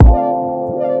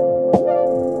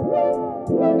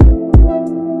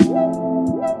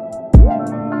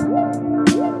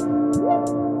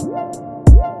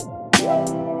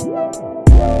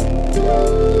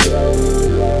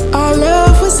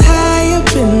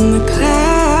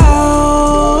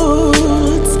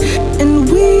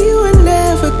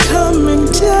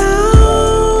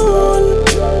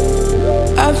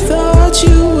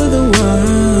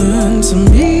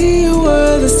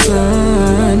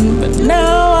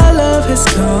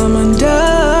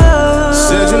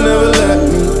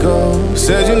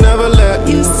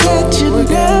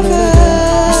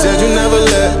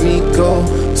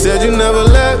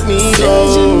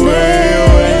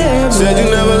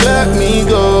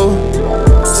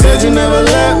Said you never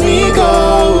let me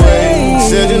go away.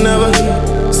 Said you never,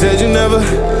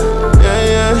 yeah,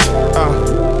 yeah.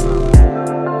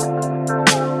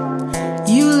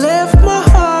 You left my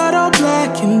heart all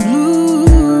black and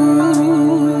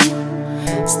blue.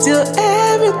 Still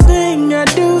everything I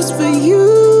do's for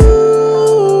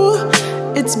you.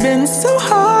 It's been so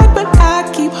hard, but I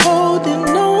keep holding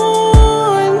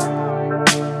on.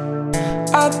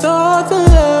 I thought the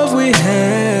love we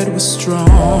had was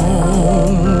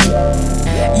strong.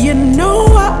 You know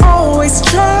I always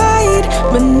tried,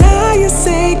 but now you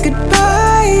say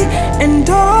goodbye, and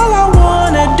all I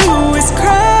wanna do is cry.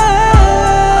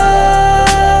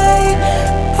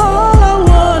 All I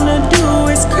wanna do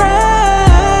is cry.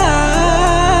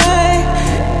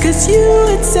 'Cause you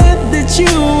had said that you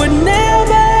would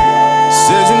never.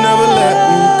 Said you never let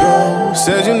me go.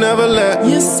 Said you never let me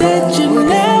go. You said you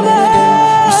never.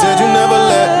 You said you never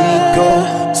let me go.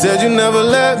 Said you never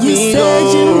let me go. Said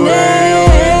you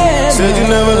never. Said you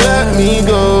never let me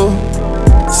go.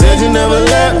 Said you never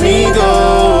let me go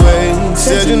away.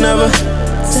 Said you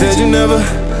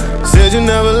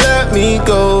never let me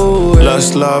go away.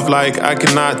 Lust, love, like I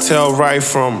cannot tell right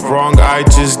from wrong. I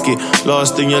just get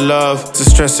lost in your love. The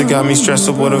stress that got me stressed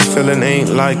up, what a feeling ain't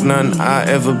like none I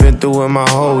ever been through in my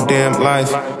whole damn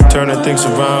life. Turning things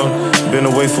around, been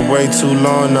away for way too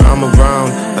long, now I'm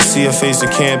around. I see a face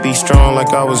that can't be strong,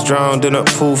 like I was drowned in a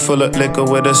pool full of liquor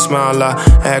with a smile. I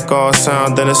act all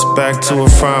sound, then it's back to a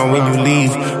frown when you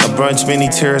leave. A bunch, many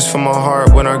tears from my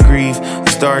heart when I grieve.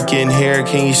 It's dark in here,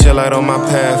 can you shed light on my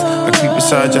path? I creep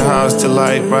beside your house till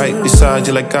light right beside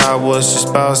you like I was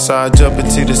just outside. Jump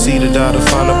into the sea to die to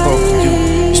find a hope for you.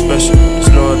 You're special, there's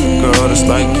no other girl that's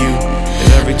like you.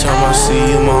 And every time I see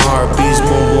you, my heart beats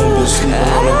boom boom. Been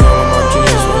sleeping on the ground in my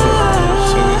dreams.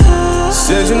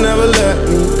 Said you never let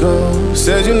me go.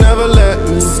 Said you never let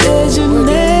me go. Said you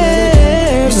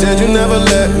never. You said you never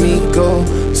let me go.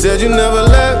 Said you never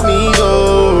let me go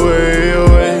away,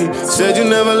 away. Said you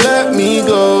never let me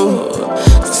go.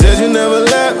 Said you never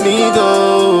let me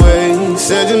go away.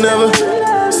 Said you never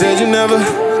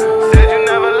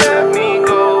let me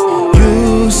go.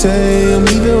 You say I'm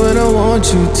leaving when I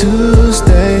want you to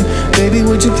stay. Baby,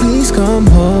 would you please come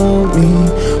hold me?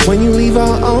 When you leave,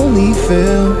 I only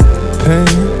feel